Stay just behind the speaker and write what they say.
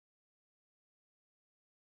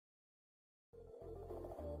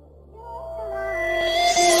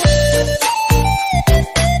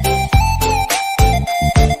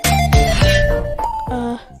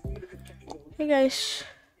guys.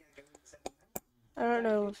 I don't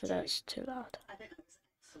know if that's too loud.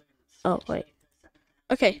 Oh, wait.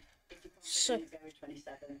 Okay. So,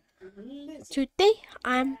 today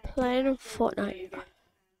I'm playing Fortnite.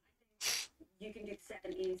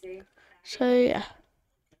 So, yeah.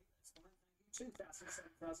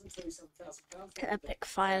 Epic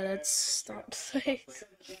fire, let's start.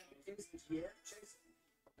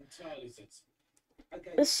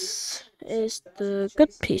 This is the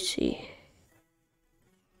good PC.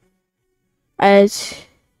 As,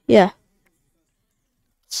 yeah.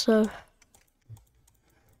 So,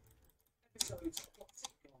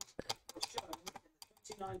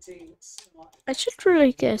 I should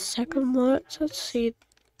really get a second one. Let's see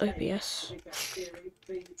OBS.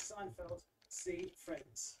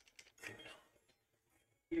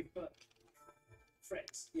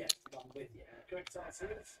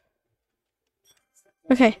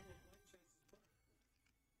 Okay.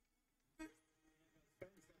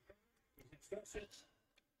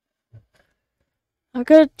 I'm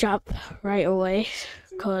gonna jump right away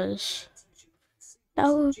because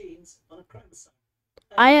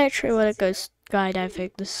I actually want to go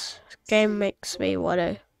skydiving. This game makes me want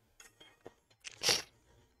to.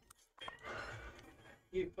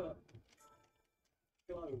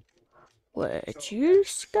 Would you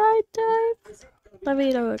skydive? Let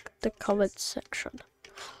me know in the comments section.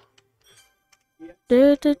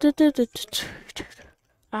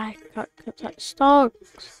 I can't get that song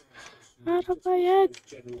out of my head.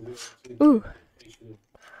 Ooh.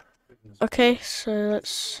 Okay, so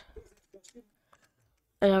let's.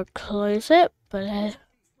 I'll close it, but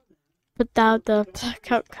put down the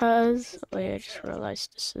blackout cars. Wait, I just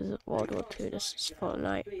realized this isn't World War II, this is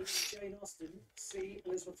Fortnite.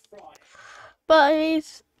 But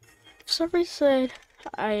for some reason,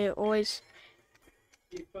 I always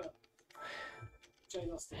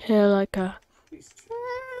hear like a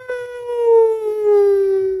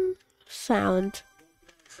sound.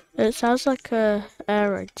 And it sounds like a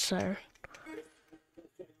air raid siren.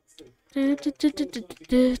 Wait,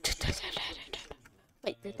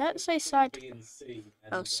 did that say side?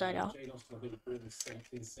 Oh, side out.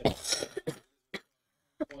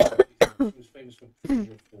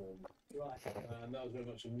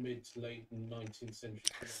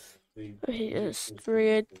 Let's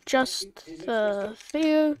readjust the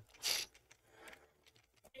view.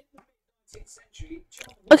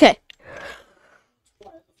 Okay.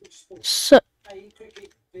 So,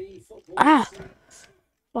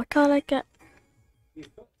 why can't I get?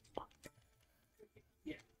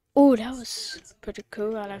 Oh, that was pretty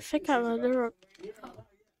cool, and I think I'm under.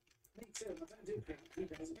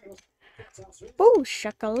 Oh,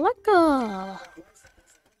 shakalaka!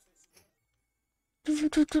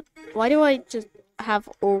 Why do I just have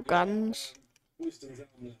all guns?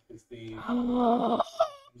 Oh.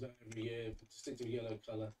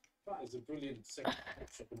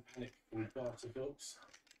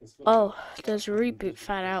 Oh, there's a reboot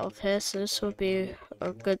fan out of here, so this will be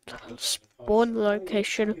a good spawn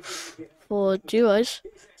location for duos.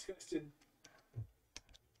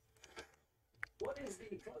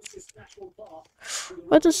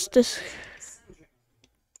 What is this?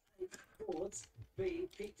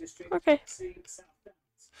 Okay.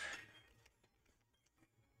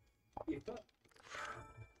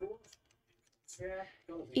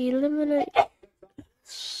 Eliminate.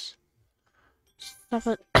 Stop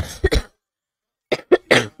it.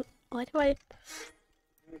 Why do I?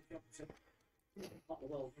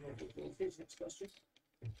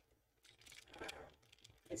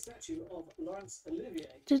 A statue of Laurence Olivier.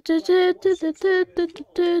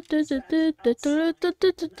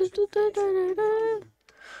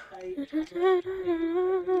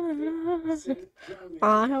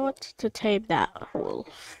 I want to tame that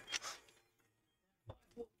wolf.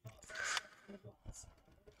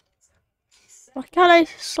 Why can't I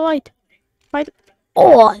slide?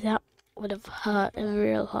 Oh, that would have hurt in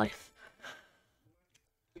real life.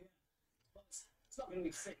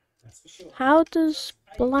 How does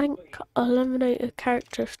blank eliminate a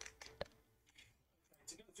character?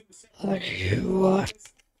 What do you want?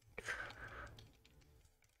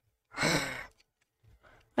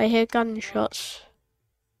 I hear gunshots.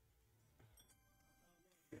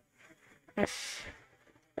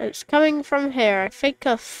 It's coming from here. I think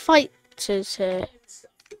a fight is here.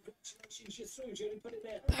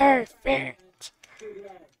 Perfect.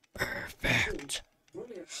 Perfect.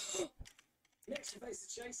 Next to face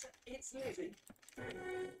the chaser, it's Lizzie.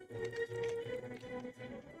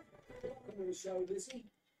 Welcome to the show, Lizzie.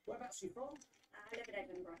 Whereabouts are you from? I live in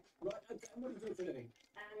Edinburgh. Right, okay. And what do you do for a living?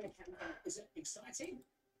 I'm a mechanic. Is it exciting?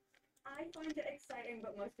 I find it exciting,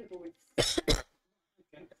 but most people would.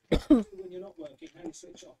 when you're not working, how you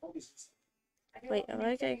switch off hobbies. Wait, am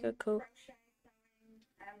I getting a call?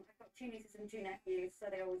 I've got 2 nieces and 2 nephews, so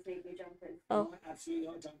they always need new jumpers. Oh. Right, absolutely,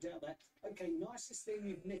 I don't doubt that. Okay, nicest thing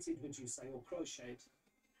you've knitted, would you say, or crocheted?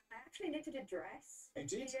 I actually knitted a dress You a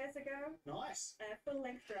few did? years ago. Nice. A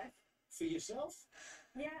full-length dress. For yourself?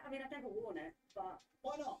 Yeah, I mean, I've never worn it, but...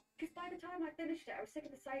 Why not? Because by the time I finished it, I was sick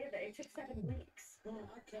of the sight of it. It took 7 weeks. Right,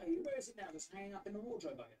 okay. Where is it now? Just hanging up in the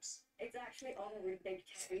wardrobe, I guess. It's actually on a really big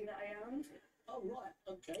teddy that I owned. Oh, right,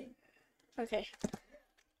 okay. Okay.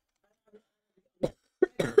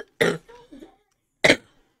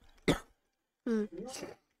 Right,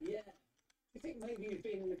 yeah. You think maybe you've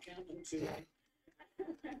been an accountant too?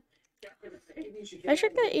 I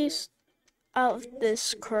should get used out of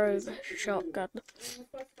this chrome shotgun. We were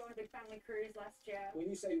supposed to go on a big family cruise last year. When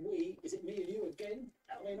you say we, is it me and you again?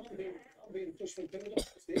 I mean, I'm being pushed from pillar to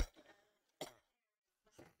post.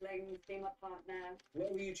 Being my partner.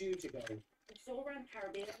 Where were you due to go? It's all around the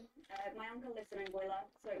Caribbean. My uncle lives in Anguilla,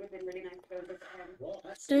 so it would have been really nice to go visit him. Well,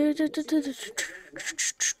 that's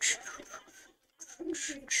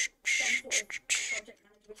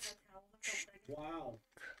wow.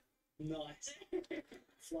 Nice.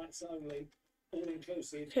 Flights only. All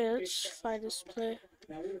inclusive. Okay, let's find this play.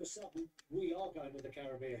 Now all of a sudden, we are going to the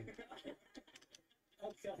Caribbean.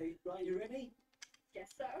 Okay, right, you ready?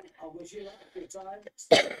 Yes, sir. I wish you luck for your time.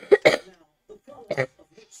 Now, the colour of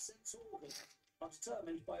which sex organ are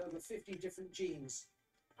determined by over 50 different genes.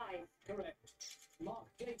 Hi. Correct. Mark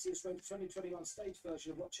Gatiss wrote the 2021 stage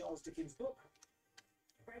version of what Charles Dickens' book?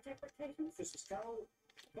 Great expectations. Christmas Carol.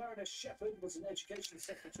 Baroness Shepherd was an education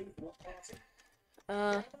secretary for what party?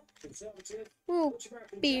 Conservative. We'll Which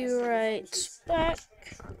American be jazz singer right famously- back.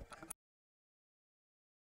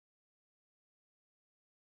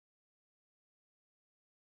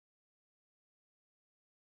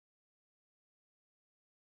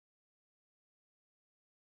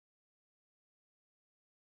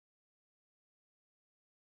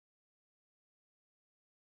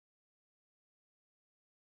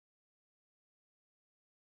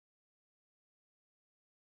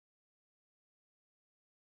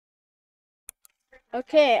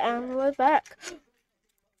 Okay, and we're back.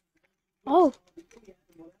 Oh,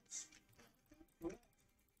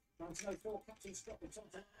 1904, Captain Scotland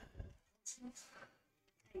Thompson.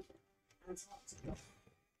 Antarctica.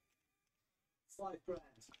 £5 grand.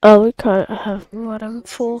 oh, we can't have more than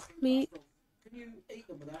 4 meat Can you eat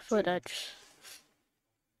them without footage.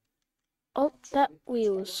 Oh, that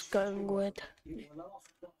wheel's going good. You will laugh,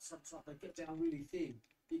 but sometimes they get down really thin.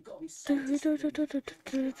 You've got to be so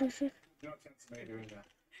disciplined.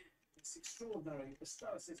 It's extraordinary. The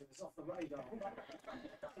stoicism is off the radar. I've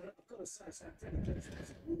got to say something. £5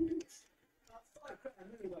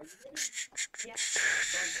 grand anyway. Yeah.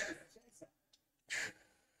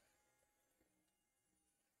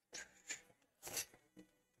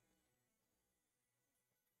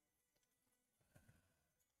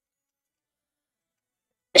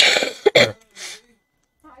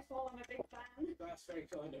 Hi, Paul. I'm a big fan. That's very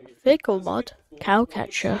kind of you. Vehicle mod,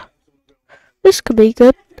 cowcatcher. This could be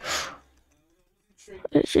good.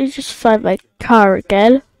 Let's just find my car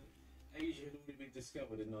again. Asia had already been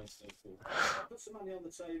discovered in 1904. Put some money on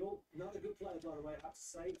the table. Another good player, by the way, I have to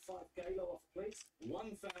say. 5k, low offer, please.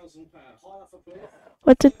 £1,000. High offer, please.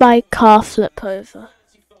 What did my car flip over?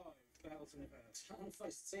 £35,000. Come and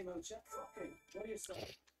face the team on chat. Fucking. What do you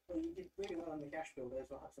say? Well, you did really well on the cash bill. There's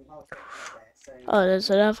have some hard there. So Oh, there's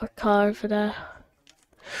another car over there.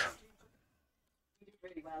 You did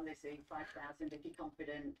really well, Lizzie. 5,000. If you're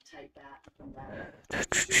confident, take that from that.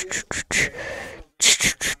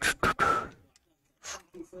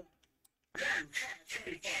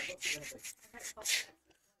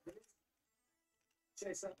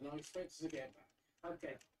 Chase up. No expenses again.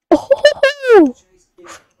 Okay. Oh,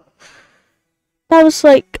 that was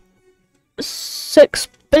like 6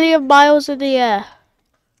 billion miles in the air.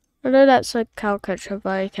 I know that's a cowcatcher, but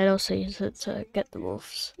I can also use it to get the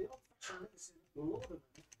wolves.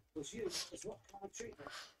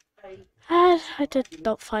 And I did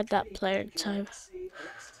not find that player in time.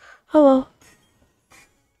 Oh well.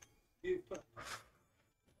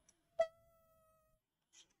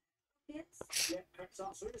 Yes. Yeah, correct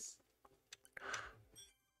answer is.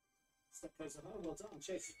 Step closer home, well done.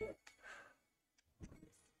 Chase is good.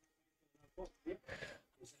 Yep.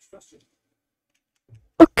 Here's the next question.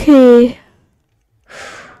 Okay.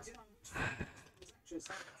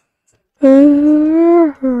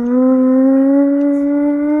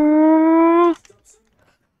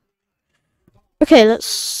 Okay, let's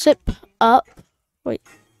sip up. Wait,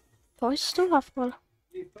 do I still have one?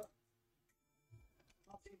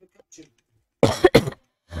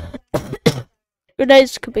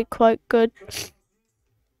 Grenades could be quite good.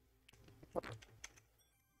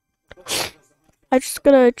 I'm just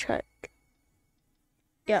gonna check.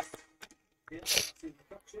 Yeah.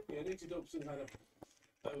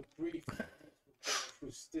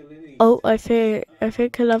 Oh, I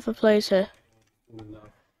think another place here.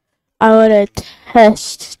 I wanna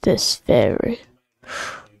test this theory.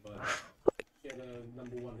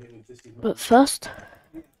 But first,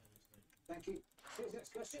 Thank you. Here's the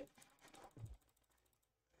next question.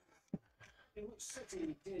 In which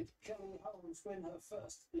city did Kelly Holmes win her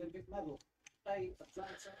first Olympic medal? A.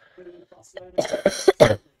 Atlanta, B.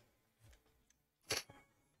 Barcelona.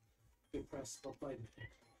 Good press, well played.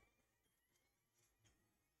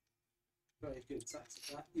 Very good tactic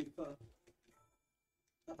that. You put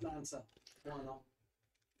Atlanta. Why not?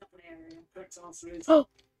 Not an area. Correct answer is oh,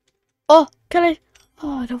 can I?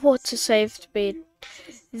 Oh, the water saved me.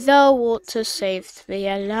 The water saved me,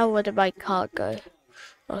 and now where did my car go?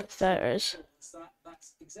 Oh, there it is.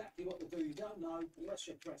 that's exactly what they do. You don't know unless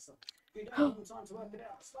you press them. You don't have time to work it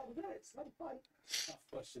out. Slowly do it. Slowly play. Tough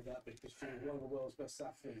question that because she was one of the world's best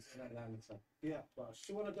athletes in Atlanta. Yeah, but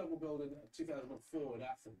she won a double gold in 2004 in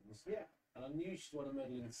Athens. Yeah. And I knew she won a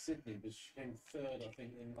medal in Sydney, but she came third, I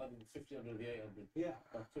think, in either the 1500 or the 800. Yeah.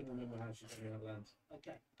 I couldn't remember how she came in Atlanta.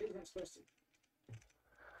 Okay, here's the next question.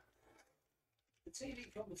 The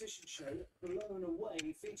TV competition show Blown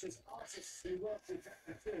Away features artists who work with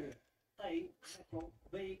material. A. Metal.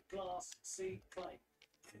 B. Glass. C. Clay.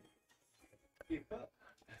 You put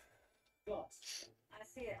glass. I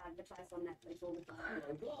see it advertised on Netflix all the time.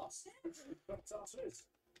 Hello, glass. Correct answer is.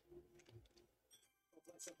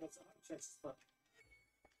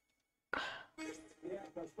 Yeah,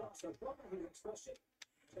 goes glass. So probably the next question.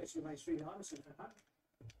 Chase remains 3-9.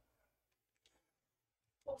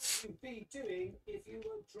 What would you be doing if you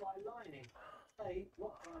were dry lining? A.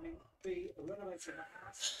 Rock climbing. B. Renovating a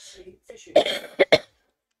house. C. Fishing.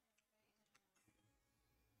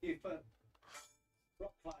 You put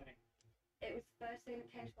rock climbing. It was the first thing that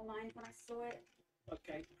came to my mind when I saw it.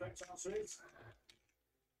 Okay, correct answer is.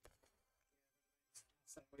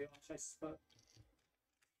 So we are Chase put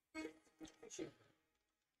fishing.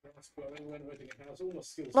 That's growing, renovating a house. All my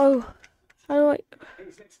skills. Oh, how do I?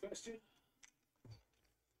 Here's the next question.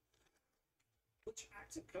 Which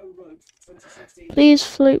actor co-wrote 2016? Please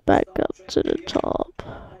float back up to the top.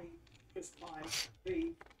 A. Chris Pine.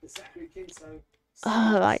 B. The Zachary Quinto.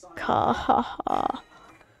 Oh, my car. Haha.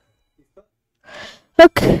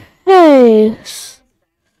 Okay. Oh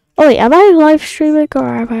wait, am I live streaming or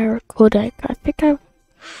am I recording? I think I'm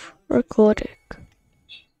recording.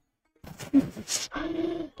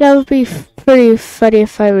 That would be pretty funny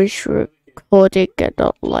if I was recording and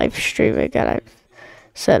not live streaming, and I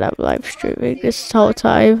said I'm live streaming this whole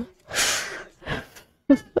time.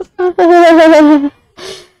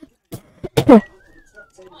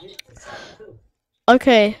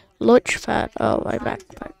 Okay, launchpad. Oh, my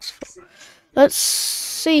backpack's full. Let's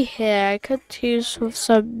see here. I could use with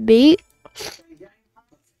some meat. I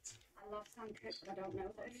love some cook, but I don't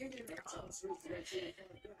know what you do.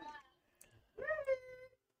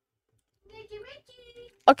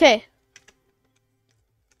 Okay.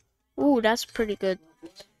 Ooh, that's pretty good.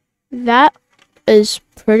 That is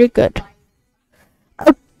pretty good.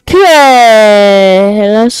 Okay,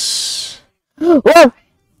 let's. Whoa!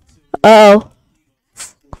 Uh oh.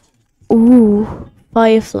 Ooh,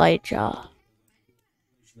 firefly jar.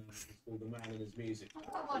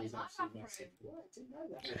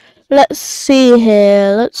 Let's see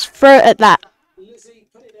here. Let's throw it at that.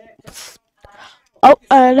 Oh,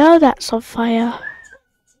 I know that's on fire.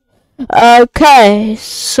 Okay,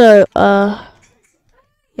 so yeah,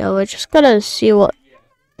 we're just gonna see what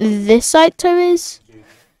this item is,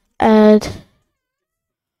 and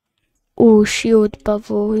oh, shield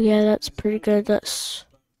bubble. Yeah, that's pretty good. That's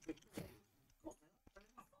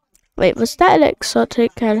wait, was that an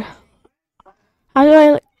exotic? And how do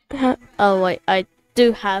I? Oh wait, I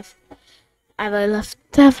do have. And I left.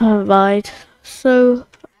 Never mind. So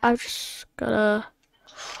I'm just gonna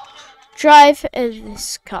drive in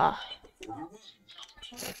this car.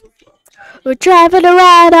 We're driving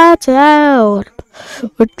around our town.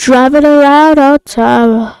 We're driving around our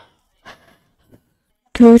town.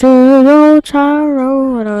 To the old town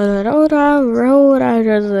road, on the old town road, I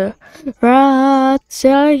just ride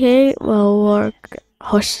till I hate my work.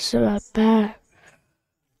 Horses in my back.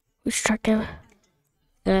 We struck him.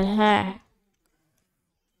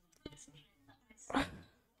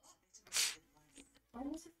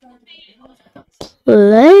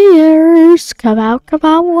 Players, come out,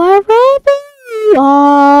 wherever you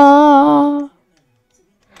are.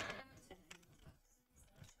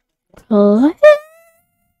 Players.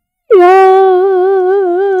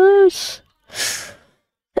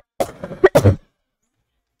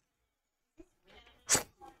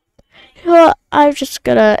 I'm just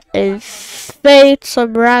gonna invade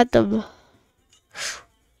some random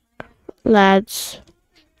lads.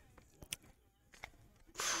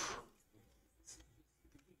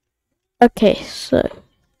 Okay, so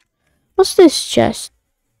what's this chest?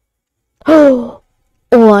 Oh,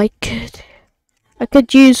 I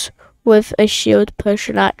could use with a shield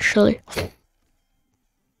potion actually.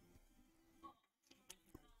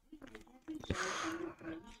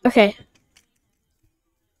 Okay.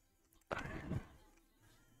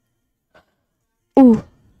 Ooh.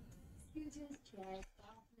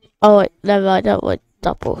 Oh wait, never mind. That would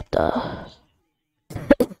double the.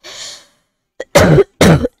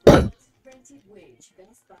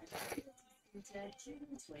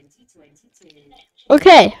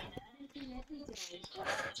 Okay.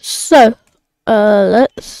 So,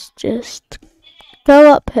 let's just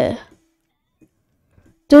go up here.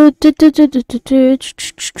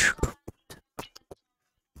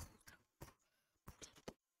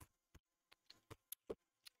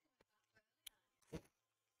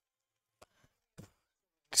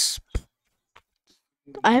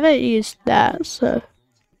 I haven't used that, so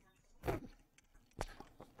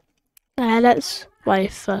that's my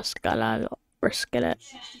first gun. I'm not risking it.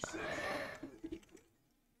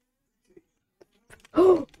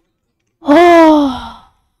 Oh,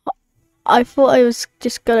 I thought I was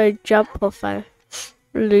just gonna jump off and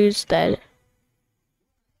lose then.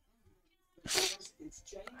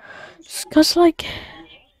 Just cause like,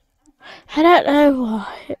 I don't know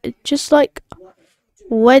why, it just like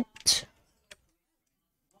went.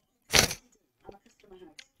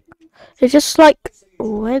 It just like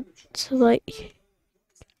went like,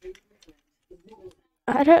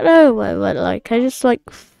 I don't know where it went, like I just like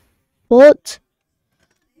thought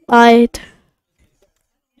I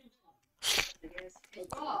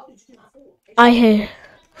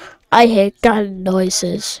hear gun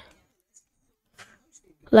noises.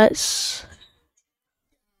 Let's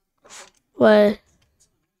where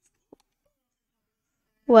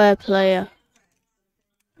player?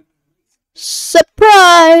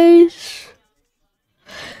 Surprise!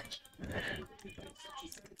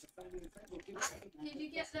 Did you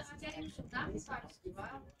get that? I get him some dance bags as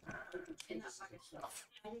well in that bag of stuff.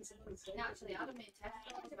 They actually had them in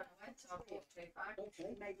Tesco when I went, so I bought 2 bags. Okay,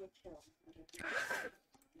 maybe a kill.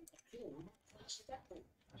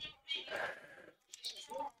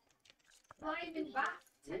 Flying in back,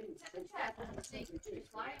 take the chair from the seat, it's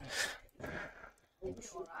flying. It'll be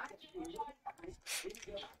alright.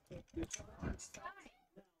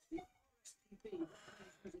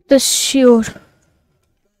 The shield.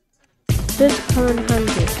 This come in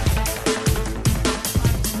handy.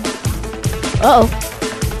 Uh oh.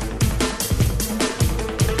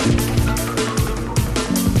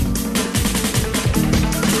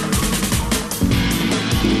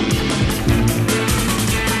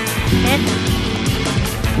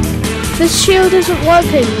 This shield isn't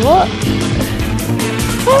working. What?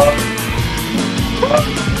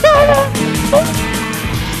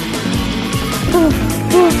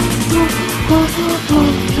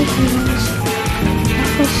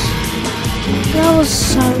 That was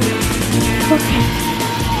so okay.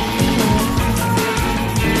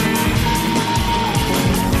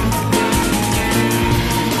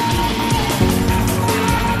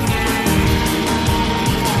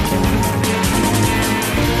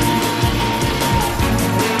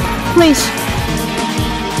 Please.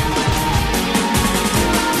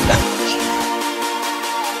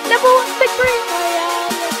 Number 1 victory!